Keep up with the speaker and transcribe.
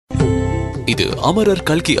இது அமரர்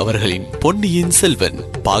கல்கி அவர்களின் பொன்னியின் செல்வன்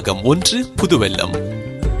பாகம் 1 புதுவெல்லம்.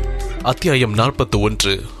 அத்தியாயம்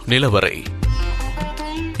 41 நிலவரை.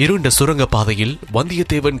 இருண்ட சுரங்க பாதையில்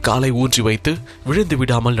வந்தியத்தேவன் காலை ஊன்றி வைத்து விழுந்து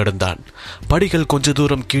விடாமல் நடந்தான். படிகள் கொஞ்ச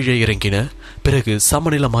தூரம் கீழே இறங்கின. பிறகு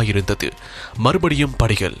சமநிலமாயிருந்தது. மறுபடியும்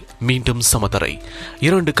படிகள், மீண்டும் சமதரை.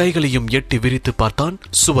 2 கைகளையும் எட்டி விரித்து பார்த்தான்.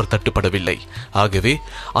 சுவர் தட்டுப்படவில்லை. ஆகவே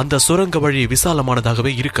அந்த சுரங்க வழி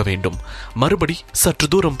விசாலமானதாகவே இருக்க வேண்டும். மறுபடி சற்று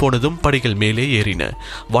தூரம் போனதும் படிகள் மேலே ஏறின.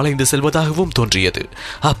 வளைந்து செல்வதாகவும் தோன்றியது.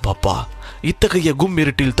 அப்பப்பா, இத்தகைய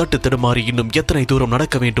கும்மிருட்டில் தட்டு தடுமாறி இன்னும் எத்தனை தூரம்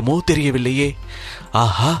நடக்க வேண்டுமோ தெரியவில்லையே.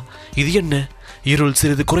 ஆஹா, இது என்ன? இருள்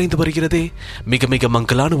சிறிது குறைந்து வருகிறதே. மிக மிக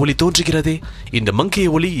மங்கலான ஒளி தோன்றுகிறதே. இந்த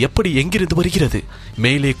மங்கிய ஒளி எப்படி எங்கிருந்து வருகிறது?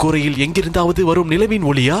 மேலே கூரையில் எங்கிருந்தாவது வரும் நிலவின்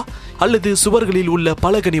ஒளியா, அல்லது சுவர்களில் உள்ள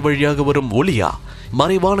பலகனி வழியாக வரும் ஒளியா,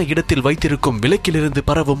 மறைவான இடத்தில் வைத்திருக்கும் விளக்கிலிருந்து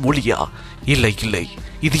பரவும் ஒளியா? இல்லை இல்லை,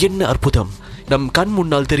 இது என்ன அற்புதம்! நம் கண்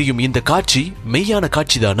முன்னால் தெரியும் இந்த காட்சி மெய்யான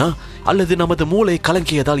காட்சிதானா, அல்லது நமது மூளை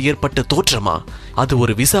கலங்கியதால் ஏற்பட்ட தோற்றமா? அது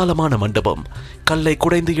ஒரு விசாலமான மண்டபம், கல்லை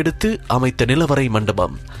குடைந்து எடுத்து அமைத்த நிலவரை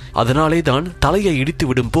மண்டபம். அதனாலே தான் தலையை இடித்து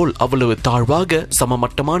விடும் போல் அவ்வளவு தாழ்வாக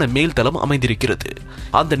சமமட்டமான மேல்தளம் அமைந்திருக்கிறது.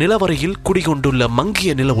 அந்த நிலவரையில் குடிகொண்டுள்ள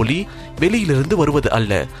மங்கிய நில ஒளி வெளியிலிருந்து வருவது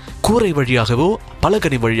அல்ல, கூரை வழியாகவோ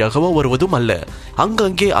பலகனி வழியாகவோ வருவதும் அல்ல.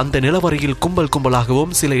 அங்கங்கே அந்த நிலவரையில் கும்பல்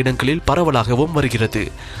கும்பலாகவும் சில இடங்களில் பரவலாகவும் வருகிறது.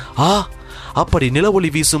 அப்படி நிலவொளி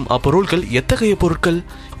வீசும் அப்பொருள்கள் எத்தகைய பொருட்கள்?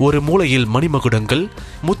 ஒரு மூலையில் மணிமகுடங்கள்,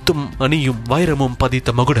 முத்தும் அணியும் வைரமும்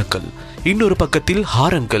பதித்த மகுடங்கள். இன்னொரு பக்கத்தில்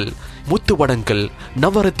ஹாரங்கள், முத்து வடங்கள்,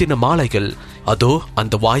 நவரத்தின மாலைகள். அதோ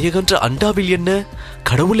அந்த வாயகன்ற அண்டாவில் என்ன?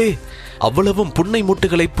 கடவுளே, அவ்வளவும் புன்னை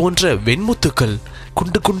முட்டுகளை போன்ற வெண்முத்துக்கள்,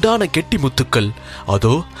 குண்டு குண்டான கெட்டி முத்துக்கள்.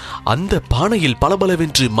 அதோ அந்த பானையில்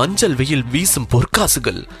பளபளவென்று மஞ்சள் வெயில் வீசும்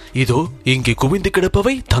பொற்காசுகள். இதோ இங்கே குவிந்து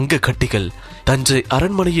கிடப்பவை தங்க கட்டிகள். தஞ்சை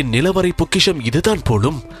அரண்மனையின் நிலவரை பொக்கிஷம் இதுதான்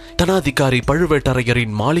போலும். தனாதிகாரி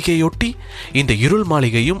பழுவேட்டரையரின் மாளிகையொட்டி இந்த இருள்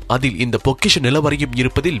மாளிகையும் அதில் இந்த பொக்கிஷ நிலவரையும்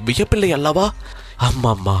இருப்பதில் வியப்பில்லை அல்லவா?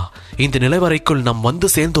 அம்மாம்மா, இந்த நிலவரைக்குள் நாம் வந்து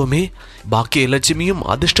சேர்ந்தோமே. பாக்கிய லட்சுமியும்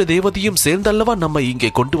அதிர்ஷ்ட தேவதையும் சேர்ந்தல்லவா நம்மை இங்கே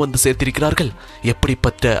கொண்டு வந்து சேர்த்திருக்கிறார்கள்.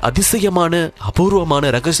 எப்படிப்பட்ட அதிசயமான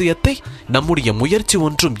அபூர்வமான ரகசியத்தை நம்முடைய முயற்சி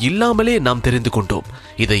ஒன்றும் இல்லாமலே நாம் தெரிந்து கொண்டோம்.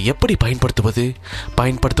 இதை எப்படி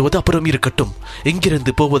பயன்படுத்துவது அப்புறம் இருக்கட்டும்.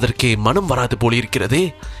 இங்கிருந்து போவதற்கே மனம் வராது போல இருக்கிறதே.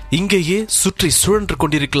 இங்கேயே சுற்றி சுழன்று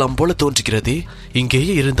கொண்டிருக்கலாம் போல தோன்றுகிறதே.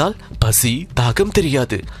 இங்கேயே இருந்தால் பசி தாகம்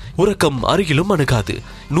தெரியாது, உறக்கம் அருகிலும் அணுகாது.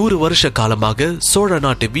 100 வருஷ காலமாக சோழ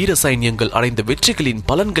நாட்டு வீர சைன்யங்கள் அடைந்த வெற்றிகளின்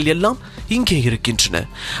பலன்கள் எல்லாம் இங்கே இருக்கின்றன.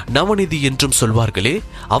 நவநிதி என்றும் சொல்வார்களே,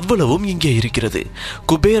 அவ்வளவும் இங்கே இருக்கிறது.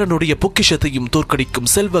 குபேரனுடைய பொக்கிஷத்தையும்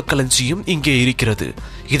தோற்கடிக்கும் செல்வ களஞ்சியும் இங்கே இருக்கிறது.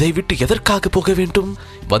 இதை விட்டு எதற்காக போக வேண்டும்?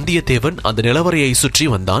 வந்தியத்தேவன் அந்த நிலவரையை சுற்றி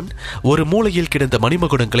வந்தான். ஒரு மூலையில் கிடந்த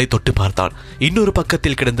மணிமகுடங்களை தொட்டு பார்த்தான். இன்னொரு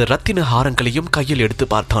பக்கத்தில் கிடந்த ரத்தின ஹாரங்களையும் கையில் எடுத்து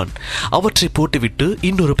பார்த்தான். அவற்றை போட்டுவிட்டு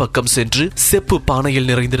இன்னொரு பக்கம் சென்று செப்பு பானையில்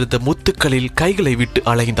நிறைந்திருந்த முத்துக்களில் கைகளை விட்டு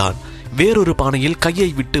அலைந்தான். வேறொரு பானையில் கையை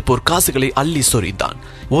விட்டு பொற்காசுகளை அள்ளி சொரிந்தான்.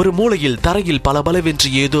 ஒரு மூலையில் தரையில் பலபலவென்று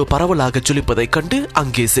ஏதோ பரவலாக ஜொலிப்பதைக் கண்டு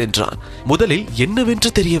அங்கே சென்றான். முதலில்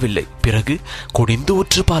என்னவென்று தெரியவில்லை. பிறகு குனிந்து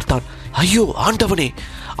உற்று பார்த்தான். ஐயோ ஆண்டவனே,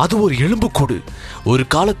 அது ஒரு எலும்புக்கூடு. ஒரு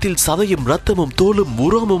காலத்தில் சதையும் ரத்தமும் தோலும்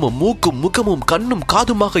உரோமமும் மூக்கும் முகமும் கண்ணும்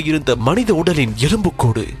காதுமாக இருந்த மனித உடலின்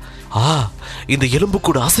எலும்புக்கூடு. இந்த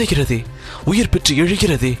எலும்புக்கூடு அசைகிறதே, உயிர் பெற்று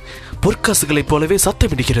எழுகிறதே, பொற்காசுகளைப் போலவே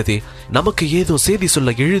சத்தமிடுகிறதே. நமக்கு ஏதோ செய்தி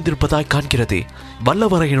சொல்ல எழுந்திருப்பதாய் காண்கிறதே.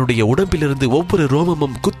 வல்லவரையனுடைய உடம்பிலிருந்து ஒவ்வொரு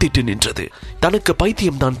ரோமமும் குத்திட்டு நின்றது. தனக்கு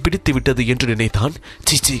பைத்தியம் தான் பிடித்து விட்டது என்று நினைத்தான்.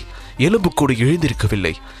 சீச்சி, எலும்புக்கூடு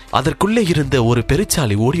எழுந்திருக்கவில்லை. அதற்குள்ளே இருந்த ஒரு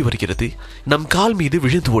பெருச்சாலை ஓடி வருகிறது. நம் கால் மீது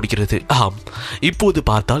விழுந்து ஓடுகிறது. ஆம், இப்போது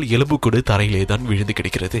பார்த்தால் எலும்புக்கூடு தரையிலே தான் விழுந்து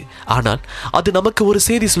கிடக்கிறது. ஆனால் அது நமக்கு ஒரு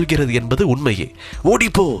செய்தி சொல்கிறது என்பது உண்மையே.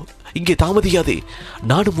 ஓடிப்போ, இங்கே தாமதியாதே.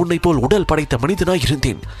 நானும் உன்னை போல் உடல் படைத்த மனிதனாய்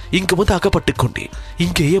இருந்தேன். இங்கு வந்து அகப்பட்டுக் கொண்டேன்.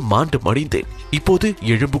 இங்கேயே மாண்டு மடிந்தேன். இப்போது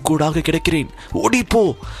எலும்புக்கூடாக கிடக்கிறேன். ஓடிப்போ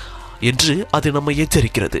என்று அது நம்மை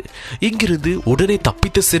எச்சரிக்கிறது. இங்கிருந்து உடனே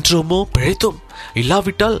தப்பித்து சென்றோமோ பிழைத்தோம்.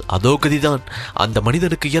 இல்லாவிட்டால் அதோ கதிதான், அந்த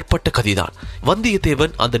மனிதனுக்கு ஏற்பட்ட கதிதான்.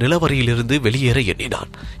 வந்தியத்தேவன் அந்த நிலவரையிலிருந்து வெளியேற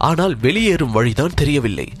எண்ணினான். ஆனால் வெளியேறும் வழிதான்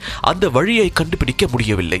தெரியவில்லை. அந்த வழியை கண்டுபிடிக்க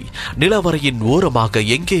முடியவில்லை. நிலவரையின் ஓரமாக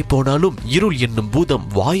எங்கே போனாலும் இருள் என்னும் பூதம்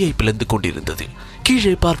வாயை பிளந்து கொண்டிருந்தது.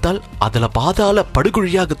 கீழே பார்த்தால் அதல பாதாள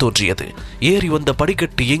படுகுழியாக தோன்றியது. ஏறி வந்த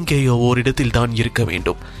படிக்கட்டு எங்கேயோ ஓரிடத்தில் தான் இருக்க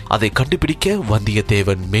வேண்டும். அதை கண்டுபிடிக்க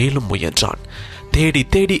வந்தியத்தேவன் மேலும் முயன்றான். தேடி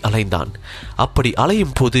தேடி அலைந்தான். அப்படி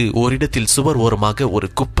அலையும் போது ஓரிடத்தில் சுவர் ஓரமாக ஒரு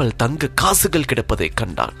குப்பல் தங்க காசுகள் கிடப்பதை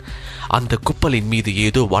கண்டான். அந்த குப்பலின் மீது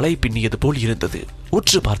ஏதோ வலை பின்னியது போல் இருந்தது.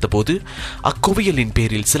 உற்று பார்த்தபோது அக்குவியலின்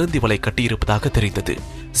பேரில் சிலந்தி வலை கட்டியிருப்பதாக தெரிந்தது.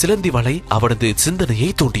 சிலந்தி வலை அவனது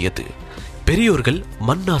சிந்தனையை தூண்டியது. பெரியோர்கள்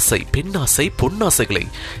மண்ணாசை, பெண்ணாசை, பொன்னாசைகளை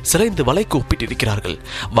சிலைந்து வலைக்கு ஒப்பிட்டிருக்கிறார்கள்.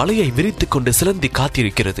 வலையை விரித்துக் கொண்டு சிலந்தி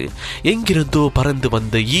காத்திருக்கிறது. எங்கிருந்தோ பறந்து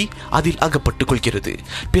வந்த ஈ அதில் அகப்பட்டுக் கொள்கிறது.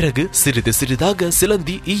 பிறகு சிறிது சிறிதாக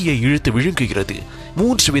சிலந்தி ஈயை இழுத்து விழுங்குகிறது.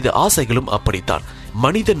 3 வித ஆசைகளும் அப்படித்தான்.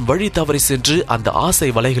 மனிதன் வழி தவறி சென்று அந்த ஆசை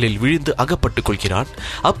வலைகளில் விழுந்து அகப்பட்டுக் கொள்கிறான்.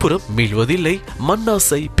 அப்புறம் மீள்வதில்லை.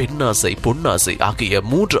 மண்ணாசை, பெண்ணாசை, பொன்னாசை ஆகிய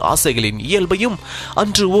 3 ஆசைகளின் இயல்பையும்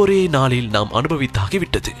அன்று ஒரே நாளில் நாம்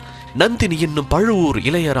அனுபவித்தாகிவிட்டது. நந்தினி என்னும் பழுவூர்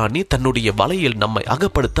இளையராணி தன்னுடைய வலையில் நம்மை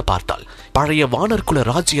அகப்படுத்த பார்த்தாள். பழைய வானர்குல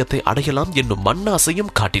ராஜ்யத்தை அடையலாம் என்னும்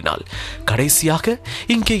மண்ணாசையும் காட்டினாள். கடைசியாக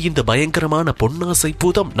இங்கே இந்த பயங்கரமான பொன்னாசை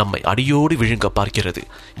பூதம் நம்மை அடியோடு விழுங்க பார்க்கிறது.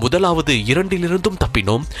 முதலாவது 2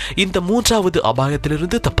 தப்பினோம். இந்த 3வது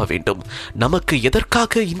அபாயத்திலிருந்து தப்ப வேண்டும். நமக்கு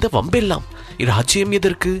எதற்காக இந்த வம்பெல்லாம்? ராஜ்யம்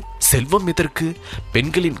எதற்கு? செல்வம் எதற்கு?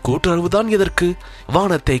 பெண்களின் கூட்டுறவுதான் எதற்கு?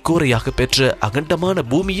 வானத்தை கூரையாக பெற்ற அகண்டமான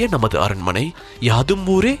பூமியே நமது அரண்மனை. யாதும்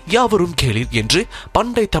ஊரே யாவரும் கேளீர் என்று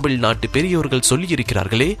பண்டை தமிழ்நாட்டு பெரியோர்கள்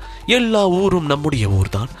சொல்லியிருக்கிறார்களே. எல்லா ஊரும் நம்முடைய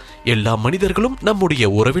ஊர்தான். எல்லா மனிதர்களும் நம்முடைய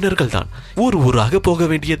உறவினர்கள் தான். ஊர் ஊராக போக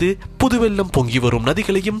வேண்டியது புதுவெல்லம் பொங்கி வரும்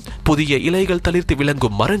நதிகளையும், புதிய இலைகள் தளிர்த்து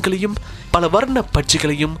விளங்கும் மரங்களையும், பல வர்ண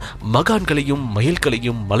பட்சிகளையும், மகான்களையும்,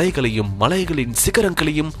 மயில்களையும், மலைகளையும், மலைகளின்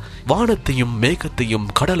சிகரங்களையும், வானத்தையும், மேகத்தையும்,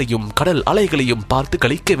 கடலையும், கடல் அலைகளையும் பார்த்து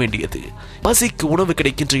கழிக்க வேண்டியது. பசிக்கு உணவு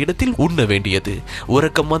கிடைக்கின்ற இடத்தில் உண்ண வேண்டியது.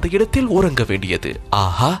 உறக்கம் வந்த இடத்தில் உறங்க வேண்டியது.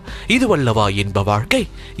 ஆஹா, இதுவல்லவா என்ப வாழ்க்கை?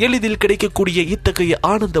 எளிதில் கிடைக்கக்கூடிய இத்தகைய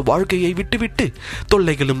ஆனந்த வாழ்க்கையை விட்டுவிட்டு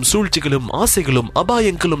தொல்லைகளும் சூழ்ச்சிகளும் ஆசைகளும்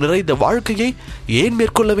அபாயங்களும் நிறைந்த வாழ்க்கையை ஏன்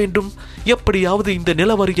மேற்கொள்ள வேண்டும்? எப்படியாவது இந்த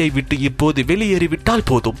நிலவரியை விட்டு இப்போது வெளியேறிவிட்டால்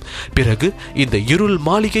போதும். பிறகு இந்த இருள்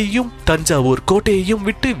மாளிகையையும் தஞ்சாவூர் கோட்டையையும்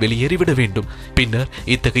விட்டு வெளியேறிவிட வேண்டும். பின்னர்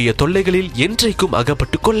இத்தகைய தொல்லைகளில் என்றைக்கும்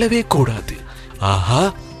அகப்பட்டுக் கொள்ளவே கூடாது. ஆஹா,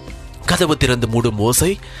 கதவு திறந்து மூடும் ஓசை,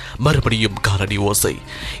 மறுபடியும் காலடி ஓசை.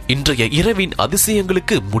 இன்றைய இரவின்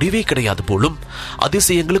அதிசயங்களுக்கு முடிவே கிடையாது போலும்.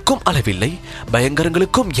 அதிசயங்களுக்கும் அளவில்லை,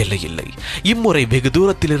 பயங்கரங்களுக்கும் எல்லை இல்லை. இம்முறை வெகு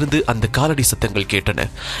தூரத்திலிருந்து அந்த காலடி சத்தங்கள் கேட்டன.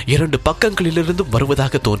 2 பக்கங்களிலிருந்தும்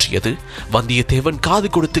வருவதாக தோன்றியது. வந்தியத்தேவன் காது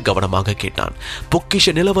கொடுத்து கவனமாக கேட்டான்.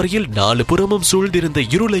 பொக்கிஷ நிலவரையில் 4 புறமும் சூழ்ந்திருந்த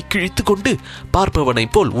இருளை கிழித்து கொண்டு பார்ப்பவனை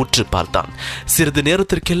போல் உற்று பார்த்தான். சிறிது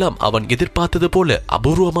நேரத்திற்கெல்லாம் அவன் எதிர்பார்த்தது போல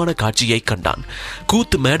அபூர்வமான காட்சியை கண்டான்.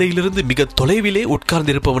 கூத்து மேடையிலிருந்து மிக தொலைவிலே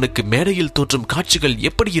உட்கார்ந்திருப்பவனுக்கு மேடையில் தோற்றும் காட்சிகள்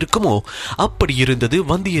எப்படி இருக்குமோ அப்படி இருந்தது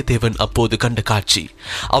வந்தியத்தேவன் அப்போது கண்ட காட்சி.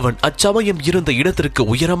 அவன் அச்சமயம் இருந்த இடத்திற்கு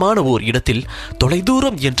உயரமான ஓர் இடத்தில்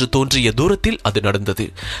தொலைதூரம் என்று தோன்றிய தூரத்தில் அது நடந்தது.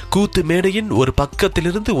 கூத்து மேடையின் ஒரு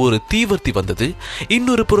பக்கத்திலிருந்து ஒரு தீவர்த்தி வந்தது.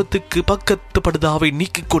 இன்னொரு புறத்துக்கு பக்கத்து படுதாவை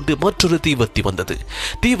நீக்கிக் கொண்டு மற்றொரு தீவர்த்தி வந்தது.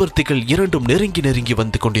 தீவர்த்திகள் 2 நெருங்கி நெருங்கி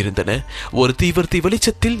வந்து கொண்டிருந்தன. ஒரு தீவர்த்தி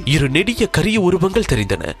வெளிச்சத்தில் 2 நெடிய கரிய உருவங்கள்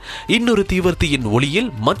தெரிந்தன. இன்னொரு தீவர்த்தியின்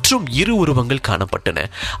ஒளியில் மற்றும் 2 உருவங்கள் காணப்பட்டன.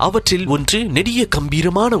 அவற்றில் ஒன்று நெடிய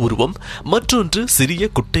கம்பீரமான உருவம், மற்றொன்று சிறிய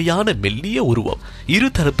குட்டையான மெல்லிய உருவம். 2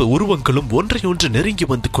 தரப்பு உருவங்களும் ஒன்றையொன்று நெருங்கி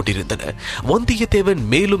வந்து கொண்டிருந்தன. வந்தியத்தேவன்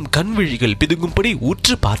மேலும் கண்விழிகள் பிதுங்கும்படி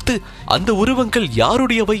உற்று பார்த்து அந்த உருவங்கள்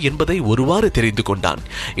யாருடையவை என்பதை ஒருவாறு தெரிந்து கொண்டான்.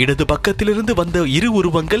 இடது பக்கத்திலிருந்து வந்த 2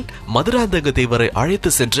 உருவங்கள் மதுராந்தக தேவரை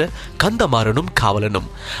அழைத்து சென்ற கந்தமாறனும் காவலனும்.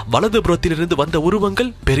 வலதுபுறத்திலிருந்து வந்த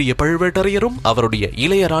உருவங்கள் பெரிய பழுவேட்டரையரும் அவருடைய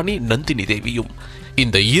இளையராணி நந்தினி தேவியும்.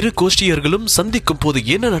 இந்த 2 கோஷ்டியர்களும் சந்திக்கும் போது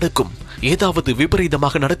என்ன நடக்கும்? ஏதாவது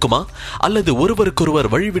விபரீதமாக நடக்குமா? அல்லது ஒருவருக்கொருவர்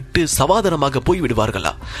வழிவிட்டு சமாதானமாக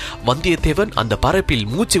போய்விடுவார்களா? வந்தியத்தேவன் அந்த பரப்பில்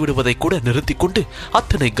மூச்சு விடுவதை கூட நிறுத்தி கொண்டு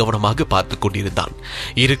அத்தனை கவனமாக பார்த்து கொண்டிருந்தான்.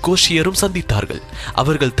 2 கோஷ்டியரும் சந்தித்தார்கள்.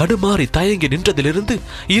 அவர்கள் தடுமாறி தயங்கி நின்றதிலிருந்து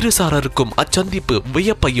இருசாரருக்கும் அச்சந்திப்பு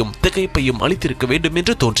வியப்பையும் திகைப்பையும் அளித்திருக்க வேண்டும்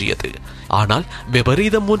என்று தோன்றியது. ஆனால்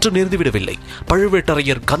விபரீதம் ஒன்று நேர்ந்துவிடவில்லை.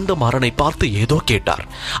 பழுவேட்டரையர் கந்தமாறனை பார்த்து ஏதோ கேட்டார்.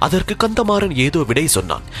 அதற்கு கந்தமாறன் ஏதோ விடை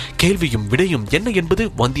சொன்னான். கேள்வியும் விடையும் என்ன என்பது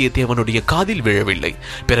வந்தியத்தேவனுடைய காதில் விழவில்லை.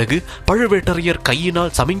 பிறகு பழுவேட்டரையர்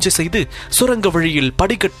கையினால் சமிஞ்சை செய்து சுரங்க வழியில்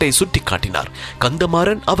படிக்கட்டை சுட்டி காட்டினார்.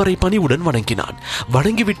 கந்தமாறன் அவரை பணிவுடன் வணங்கினான்.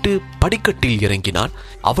 வணங்கிவிட்டு படிக்கட்டில் இறங்கினான்.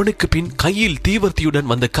 அவனுக்கு பின் கையில் தீவர்த்தியுடன்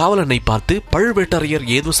வந்த காவலனை பார்த்து பழுவேட்டரையர்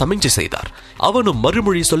ஏதோ சமிஞ்சை செய்தார். அவனும்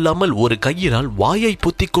மறுமொழி சொல்லாமல் ஒரு கையினால் வாயை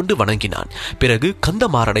பொத்திக் கொண்டு வணங்கினான். பிறகு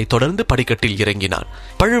கந்தமாறனை தொடர்ந்து படிக்கட்டில் இறங்கினான்.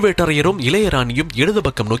 பழுவேட்டரையரும் இளையராணியும் இடது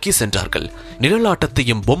பக்கம் நோக்கி சென்றார்கள்.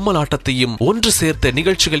 நிழலாட்டத்தையும் பொம்மலாட்டத்தையும் ஒன்று சேர்த்த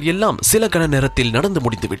நிகழ்ச்சிகள் எல்லாம் சில கண நேரத்தில் நடந்து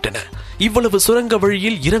முடிந்துவிட்டன. இவ்வளவு சுரங்க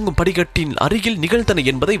வழியில் இறங்கும் படிக்கட்டின் அருகில் நிகழ்ந்தன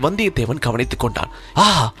என்பதை வந்தியத்தேவன் கவனித்துக் கொண்டான்.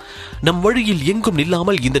 ஆஹா, நம் வழியில் எங்கும்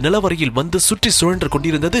நில்லாமல் இந்த நிலவரையில் வந்து சுற்றி சுழன்று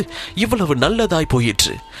கொண்டிருந்தது இவ்வளவு நல்லதாய்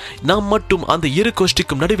போயிற்று. நாம் மட்டும் அந்த 2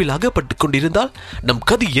 கோஷ்டிக்கும் நடுவில் அகப்பட்டுக் கொண்டிருந்தால் நம்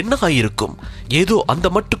கதி என்ன ஆயிருக்கும்? ஏதோ அந்த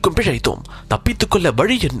மட்டுக்கும் பிழைத்தோம். தப்பித்துக் கொள்ள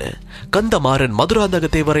வழி என்ன? கந்தமாறன் மதுராந்தக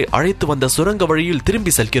தேவரை அழைத்து வந்த சுரங்க வழியில்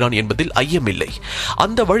திரும்பி செல்கிறான் என்பதில் ஐயமில்லை.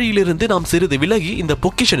 அந்த வழியிலிருந்து நாம் சிறிது விலகி இந்த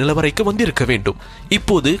பொக்கிஷ நிலவரைக்கு வந்திருக்க வேண்டும்.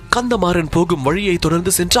 இப்போது கந்தமாறன் போகும் வழியை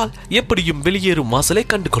தொடர்ந்து சென்றால் எப்படியும் வெளியேறும் வாசலை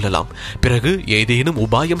கண்டு கொள்ளலாம். பிறகு ஏதேனும்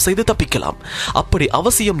உபாயம் செய்து தப்பிக்கலாம். அப்படி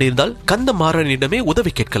அவசியம் நேர்ந்தால் கந்தமாறனிடமே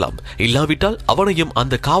உதவி கேட்கலாம். இல்லாவிட்டால் அவனையும்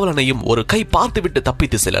அந்த காவலனையும் ஒரு கை பார்த்துவிட்டு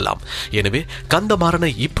தப்பித்து செல்லலாம். எனவே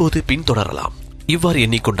கந்தமாறனை இப்போது பின்தொடரலாம். இவ்வாறு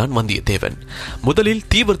எண்ணிக்கொண்டான் வந்தியத்தேவன். முதலில்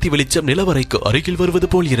தீவர்த்தி வெளிச்சம் நிலவரைக்கு அருகில் வருவது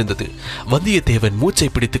போல் இருந்தது. வந்தியத்தேவன் மூச்சை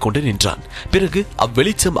பிடித்துக் கொண்டு நின்றான். பிறகு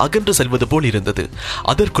அவ்வெளிச்சம் அகன்று செல்வது போல் இருந்தது.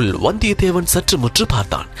 அதற்குள் வந்தியத்தேவன் சற்று முற்று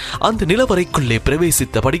பார்த்தான். அந்த நிலவரைக்குள்ளே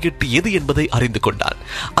பிரவேசித்த படிக்கட்டு எது என்பதை அறிந்து கொண்டான்.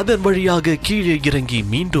 அதன் வழியாக கீழே இறங்கி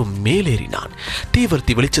மீண்டும் மேலேறினான்.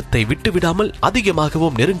 தீவர்த்தி வெளிச்சத்தை விட்டுவிடாமல்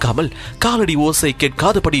அதிகமாகவும் நெருங்காமல் காலடி ஓசை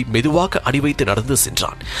கேட்காதபடி மெதுவாக அடிவைத்து நடந்து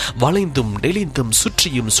சென்றான். வளைந்தும் நெளிந்தும்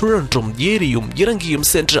சுற்றியும் சுழன்றும் ஏறியும் இறங்கியும்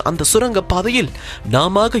சென்று அந்த சுரங்க பாதையில்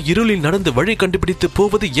நாம இருளில் நடந்து வழி கண்டுபிடித்து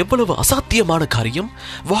போவது எவ்வளவு அசாத்தியமான காரியம்.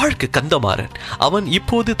 வாழ்க்கை கந்தமாறன். அவன்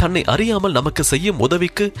இப்போது தன்னை அறியாமல் நமக்கு செய்யும்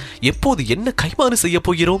உதவிக்கு எப்போது என்ன கைமாறு செய்ய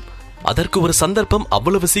போகிறோம்? அதற்கு ஒரு சந்தர்ப்பம்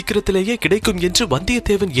அவ்வளவு சீக்கிரத்திலேயே கிடைக்கும் என்று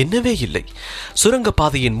வந்தியத்தேவன் எண்ணவே இல்லை. சுரங்க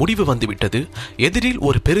பாதையின் முடிவு வந்துவிட்டது. எதிரில்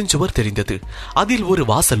ஒரு பெருஞ்சுவர் தெரிந்தது. அதில் ஒரு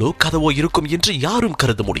வாசலோ கதவோ இருக்கும் என்று யாரும்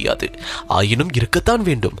கருத முடியாது. ஆயினும் இருக்கத்தான்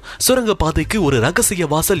வேண்டும். சுரங்க பாதைக்கு ஒரு ரகசிய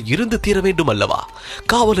வாசல் இருந்து தீர வேண்டும் அல்லவா?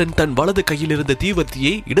 காவலன் தன் வலது கையில் இருந்த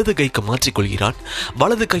தீவர்த்தியை இடது கைக்கு மாற்றிக்கொள்கிறான்.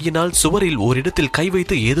 வலது கையினால் சுவரில் ஓரிடத்தில் கை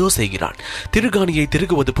வைத்து ஏதோ செய்கிறான். திருகாணியை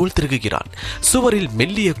திருகுவது போல் திருகுகிறான். சுவரில்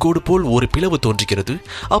மெல்லிய கோடு போல் ஒரு பிளவு தோன்றுகிறது.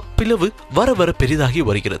 அப்பிளவு வர வர பெரிதாகி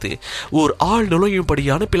வருகிறது. ஓர் ஆள்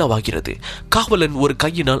நுழையும்படியான பிளவாகிறது. காவலன் ஒரு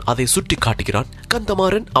கையினால் அதை சுட்டி காட்டுகிறான்.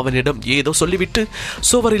 கந்தமாறன் அவனிடம் ஏதோ சொல்லிவிட்டு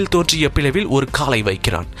சுவரில் தோன்றிய பிளவில் ஒரு காலை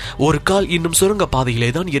வைக்கிறான். ஒரு கால் இன்னும் சுரங்க பாதையிலே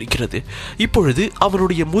தான் இருக்கிறது. இப்பொழுது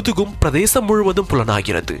அவனுடைய முதுகும் பிரதேசம் முழுவதும்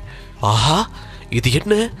புலனாகிறது. ஆஹா, இது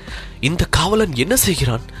என்ன? இந்த காவலன் என்ன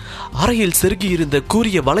செய்கிறான்? அறையில் செருகியிருந்த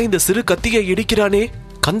கூரிய வளைந்த சிறு கத்தியை இடிக்கிறானே.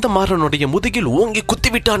 கந்தமாறனுடைய முதுகில் ஓங்கி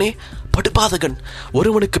குத்திவிட்டானே. படுபாதகன்.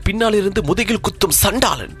 ஒருவனுக்கு பின்னால் இருந்து முதுகில் குத்தும்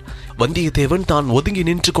சண்டாளன். வந்தியத்தேவன் தான் ஒதுங்கி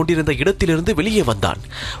நின்று கொண்டிருந்த இடத்திலிருந்து வெளியே வந்தான்.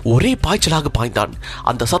 ஒரே பாய்ச்சலாக பாய்ந்தான்.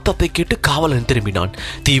 அந்த சத்தத்தை கேட்டு காவலன் திரும்பினான்.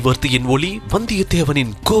 தீவர்த்தியின் ஒளி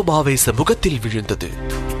வந்தியத்தேவனின் கோபாவேச முகத்தில் விழுந்தது.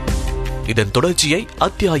 இதன் தொடர்ச்சியை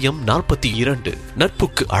அத்தியாயம் 42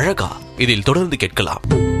 நட்புக்கு அழகா இதில் தொடர்ந்து கேட்கலாம்.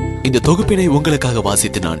 இந்த தொகுப்பினை உங்களுக்காக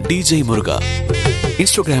வாசித்து நான் DJ முருகா.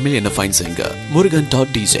 இன்ஸ்டாகிராமில் என்ன ஃபைண்ட் செய்யுங்க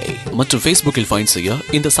murugan.dj மற்றும் Facebookல் ஃபைண்ட் செய்ய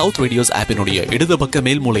இந்த சவுத் ரேடியோஸ் ஆப்பினுடைய இடது பக்க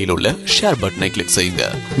மேல் மூலையில் உள்ள ஷேர் பட்டனை கிளிக் செய்யுங்க.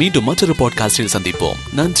 மீண்டும் மற்றொரு பாட்காஸ்டில் சந்திப்போம்.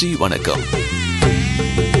 நன்றி, வணக்கம்.